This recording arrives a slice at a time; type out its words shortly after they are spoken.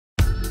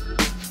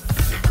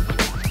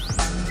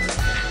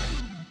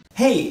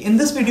Hey, in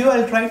this video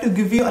I'll try to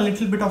give you a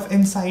little bit of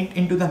insight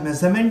into the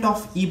measurement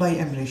of E by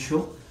M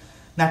ratio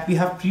that we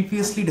have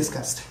previously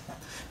discussed.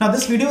 Now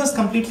this video is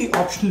completely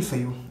optional for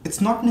you.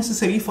 It's not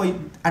necessary for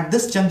you, at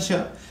this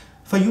juncture,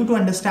 for you to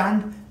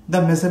understand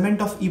the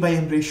measurement of E by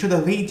M ratio the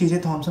way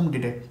J.J.Thomsom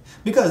did it,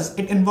 because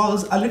it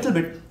involves a little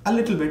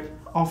bit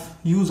of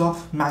use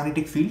of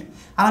magnetic field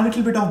and a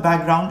little bit of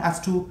background as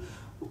to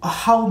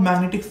how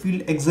magnetic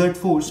field exert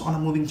force on a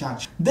moving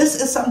charge.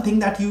 This is something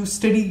that you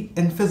study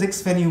in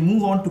physics when you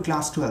move on to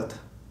class 12th.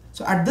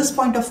 So at this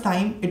point of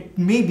time, it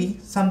may be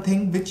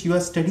something which you are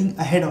studying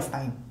ahead of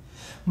time.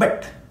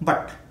 But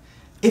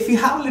if you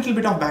have a little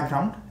bit of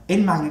background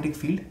in magnetic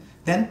field,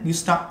 then you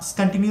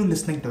continue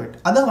listening to it.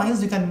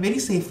 Otherwise, you can very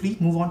safely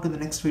move on to the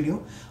next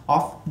video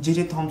of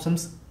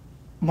J.J.Thomsom's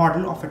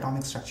model of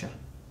atomic structure.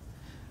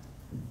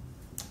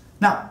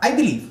 Now, I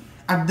believe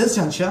at this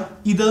juncture,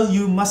 either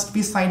you must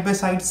be side by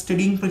side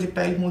studying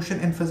projectile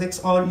motion in physics,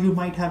 or you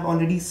might have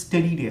already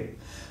studied it.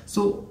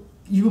 So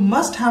you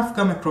must have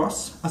come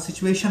across a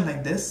situation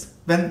like this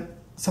when,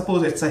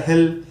 suppose it's a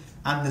hill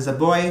and there's a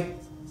boy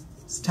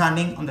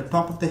standing on the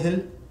top of the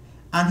hill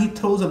and he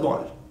throws a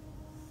ball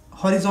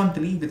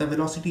horizontally with a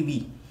velocity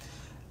v,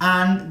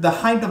 and the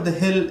height of the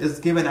hill is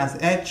given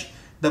as h.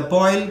 The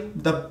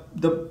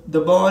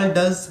ball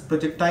does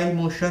projectile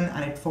motion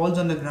and it falls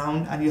on the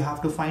ground, and you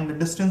have to find the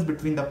distance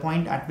between the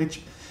point at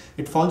which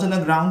it falls on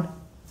the ground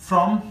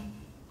from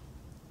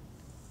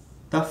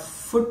the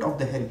foot of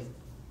the hill.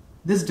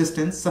 This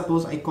distance,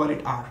 suppose I call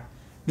it r.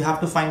 You have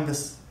to find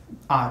this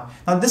r.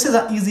 Now this is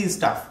easy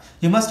stuff.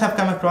 You must have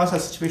come across a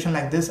situation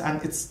like this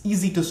and it's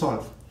easy to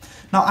solve.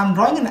 Now I'm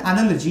drawing an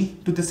analogy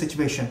to this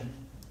situation.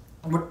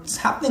 What's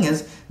happening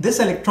is this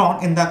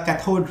electron in the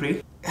cathode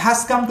ray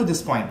has come to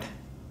this point.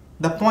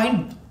 The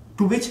point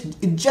to which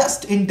it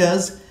just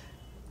enters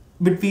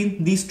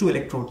between these two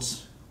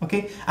electrodes,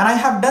 okay? And I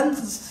have done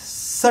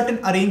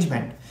certain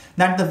arrangement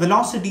that the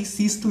velocity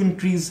ceases to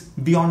increase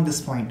beyond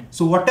this point.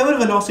 So whatever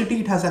velocity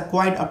it has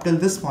acquired up till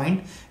this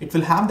point, it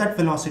will have that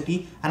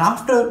velocity,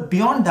 and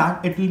beyond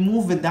that, it will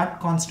move with that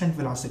constant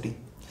velocity.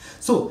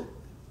 So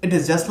it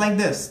is just like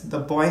this. The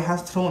boy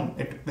has thrown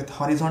it with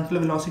horizontal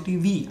velocity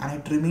v and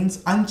it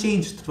remains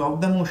unchanged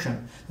throughout the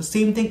motion. The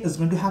same thing is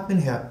going to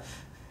happen here.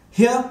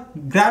 Here,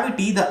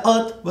 gravity, the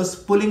earth was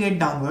pulling it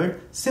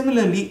downward.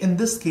 Similarly, in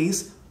this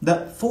case,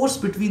 the force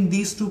between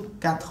these two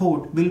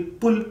cathode will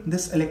pull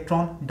this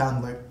electron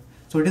downward.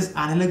 So it is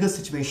analogous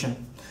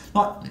situation.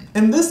 Now,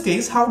 in this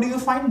case, how do you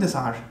find this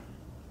r?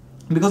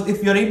 Because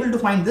if you're able to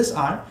find this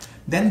r,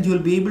 then you'll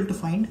be able to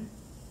find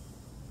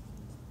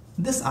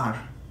this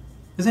r,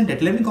 isn't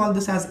it? Let me call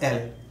this as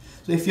L.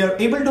 So if you're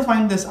able to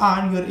find this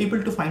r, you're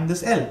able to find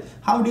this L.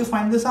 How do you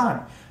find this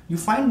r? You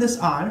find this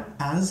r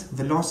as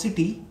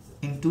velocity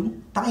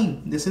into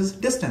time. This is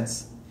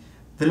distance.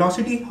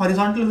 Velocity,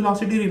 horizontal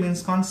velocity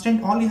remains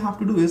constant. All you have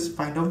to do is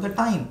find out the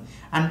time.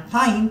 And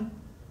time,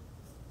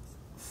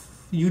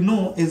 you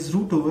know, is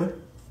root over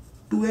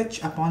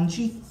 2h upon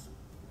g.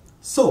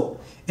 So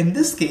in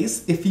this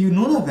case, if you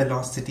know the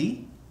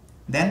velocity,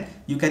 then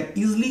you can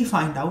easily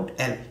find out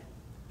L.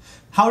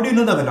 How do you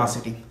know the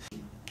velocity?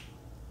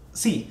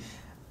 See,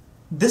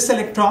 this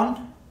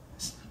electron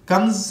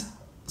comes,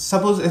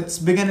 suppose it's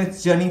begun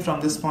its journey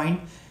from this point,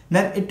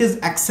 then it is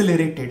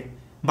accelerated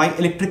by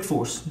electric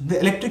force. The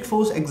electric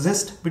force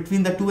exists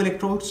between the two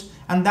electrodes,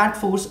 and that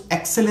force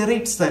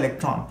accelerates the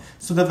electron.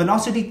 So the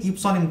velocity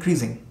keeps on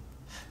increasing.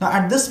 Now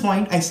at this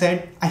point, I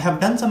said I have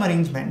done some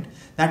arrangement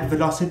that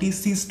velocity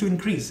ceases to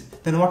increase.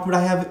 Then what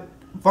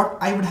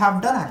I would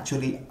have done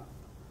actually?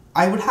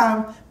 I would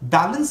have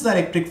balanced the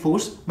electric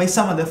force by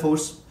some other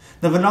force.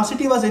 The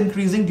velocity was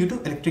increasing due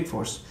to electric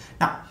force.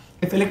 Now,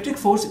 if electric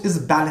force is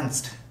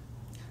balanced,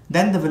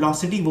 then the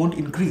velocity won't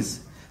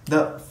increase.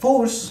 The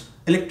force,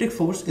 electric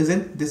force, is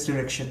in this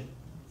direction.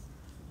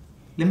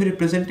 Let me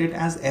represent it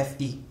as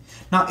Fe.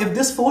 Now, if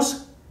this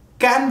force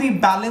can be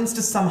balanced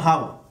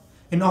somehow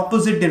in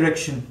opposite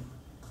direction,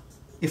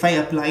 if I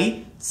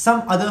apply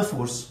some other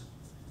force,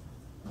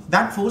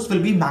 that force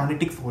will be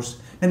magnetic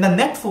force. Then the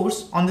net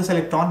force on this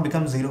electron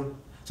becomes 0.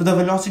 So the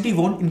velocity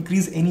won't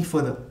increase any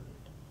further.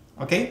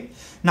 Okay?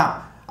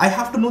 Now, I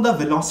have to know the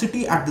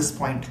velocity at this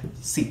point.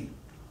 See,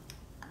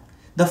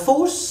 the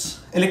force,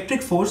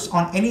 electric force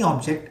on any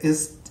object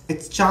is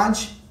its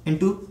charge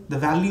into the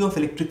value of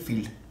electric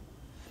field.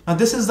 Now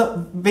this is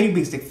the very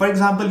basic. For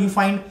example, you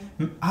find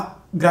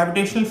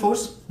gravitational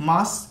force,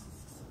 mass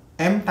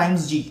m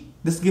times g.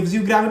 This gives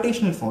you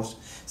gravitational force.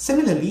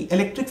 Similarly,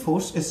 electric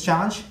force is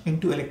charge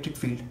into electric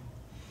field.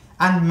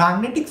 And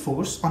magnetic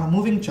force on a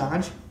moving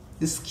charge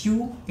is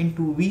q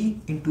into v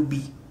into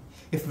b.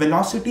 If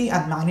velocity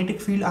and magnetic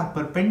field are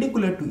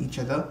perpendicular to each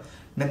other,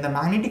 then the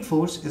magnetic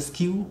force is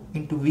q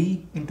into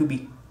v into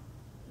b.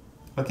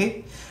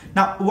 Okay?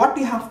 Now what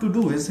we have to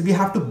do is we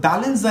have to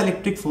balance the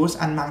electric force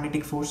and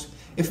magnetic force.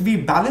 If we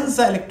balance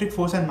the electric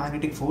force and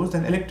magnetic force,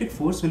 then electric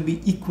force will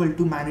be equal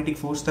to magnetic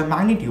force. The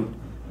magnitude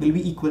will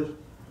be equal.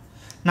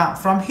 Now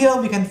from here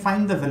we can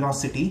find the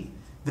velocity.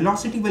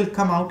 Velocity will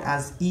come out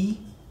as E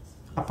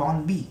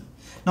upon B.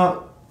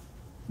 Now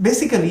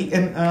basically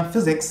in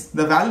physics,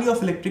 the value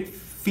of electric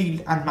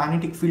field and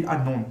magnetic field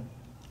are known.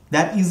 They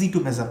are easy to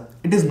measure.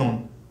 It is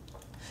known.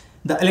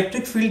 The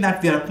electric field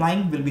that we are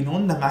applying will be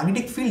known. The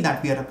magnetic field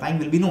that we are applying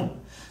will be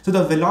known. So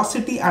the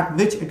velocity at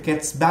which it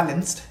gets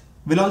balanced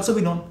will also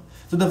be known.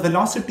 So the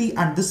velocity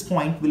at this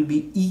point will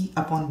be E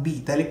upon B,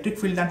 the electric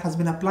field that has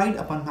been applied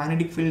upon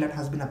magnetic field that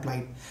has been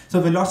applied. So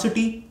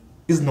velocity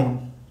is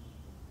known.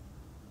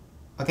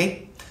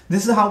 Okay,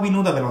 this is how we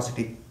know the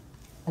velocity.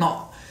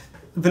 Now,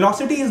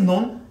 velocity is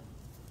known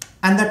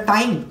and the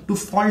time to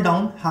fall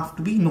down have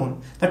to be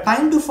known. The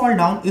time to fall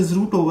down is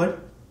root over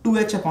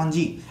 2h upon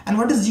g. And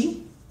what is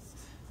g?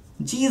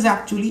 G is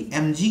actually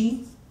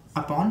mg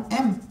upon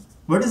m.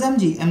 What is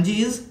mg? Mg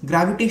is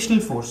gravitational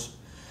force.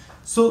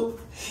 So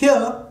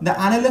here the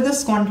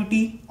analogous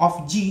quantity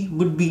of g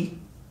would be,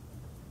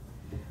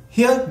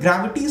 here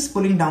gravity is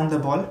pulling down the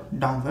ball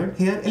downward,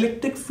 here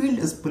electric field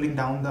is pulling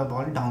down the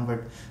ball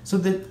downward. So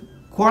the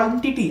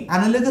quantity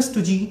analogous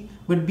to g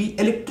would be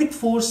electric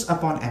force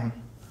upon m.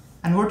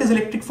 And what is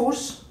electric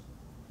force?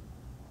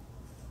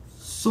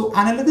 So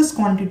analogous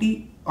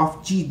quantity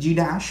of g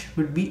dash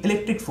would be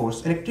electric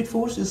force. Electric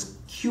force is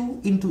q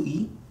into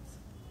E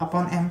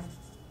upon m.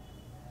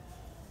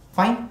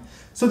 Fine.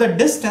 So the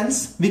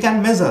distance we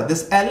can measure,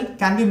 this L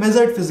can be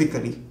measured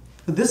physically.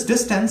 So this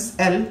distance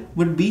L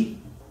would be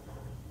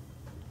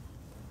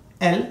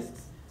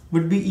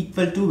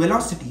equal to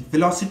velocity.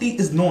 Velocity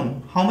is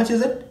known. How much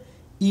is it?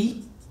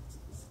 E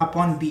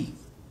upon B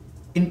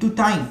into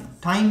time.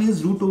 Time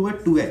is root over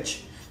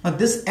 2h. Now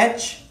this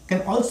h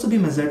can also be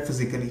measured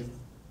physically.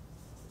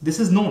 This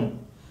is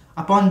known.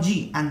 Upon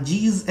g, and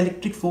g is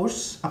electric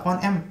force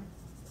upon m.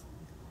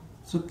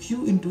 So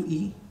q into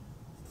E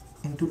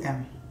into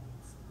m.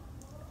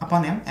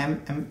 Upon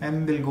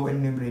m will go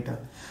in numerator.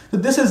 So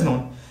this is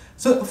known.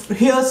 So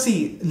here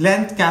see,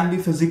 length can be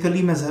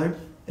physically measured.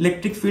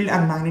 Electric field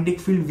and magnetic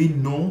field we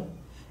know.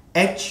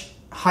 H,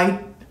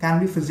 height can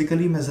be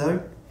physically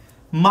measured.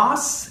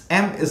 Mass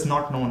m is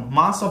not known.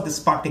 Mass of this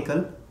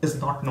particle is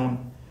not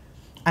known.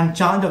 And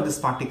charge of this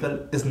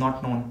particle is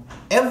not known.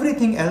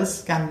 Everything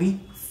else can be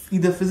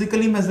either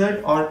physically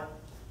measured or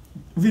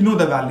we know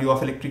the value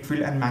of electric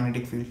field and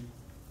magnetic field.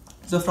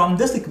 So from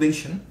this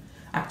equation,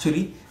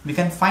 actually, we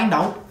can find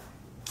out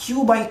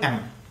Q by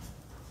M.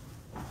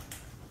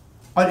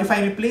 Or if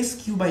I replace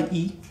Q by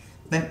E,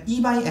 then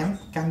E by M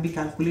can be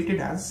calculated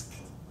as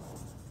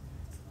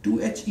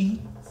 2HE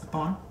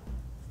upon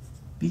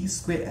B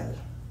square L.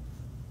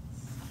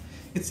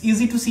 It's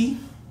easy to see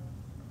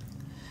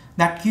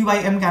that Q by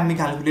M can be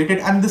calculated,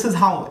 and this is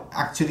how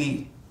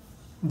actually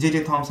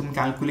J.J.Thomsom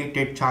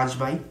calculated charge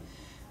by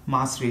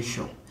mass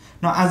ratio.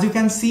 Now as you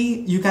can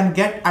see, you can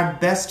get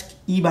at best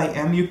E by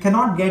M. You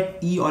cannot get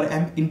E or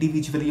M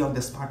individually on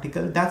this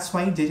particle. That's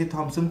why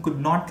J.J.Thomsom could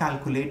not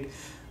calculate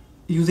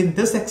using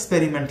this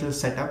experimental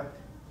setup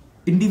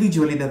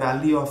individually the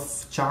value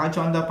of charge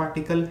on the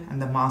particle and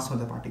the mass of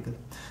the particle.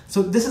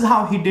 So this is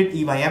how he did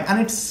E by M,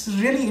 and it's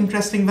really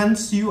interesting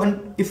once you,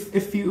 and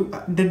if you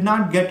did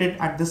not get it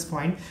at this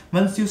point,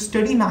 once you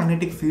study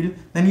magnetic field,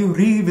 then you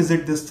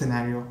revisit this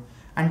scenario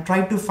and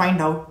try to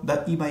find out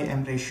the E by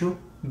M ratio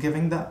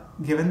given the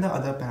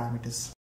other parameters.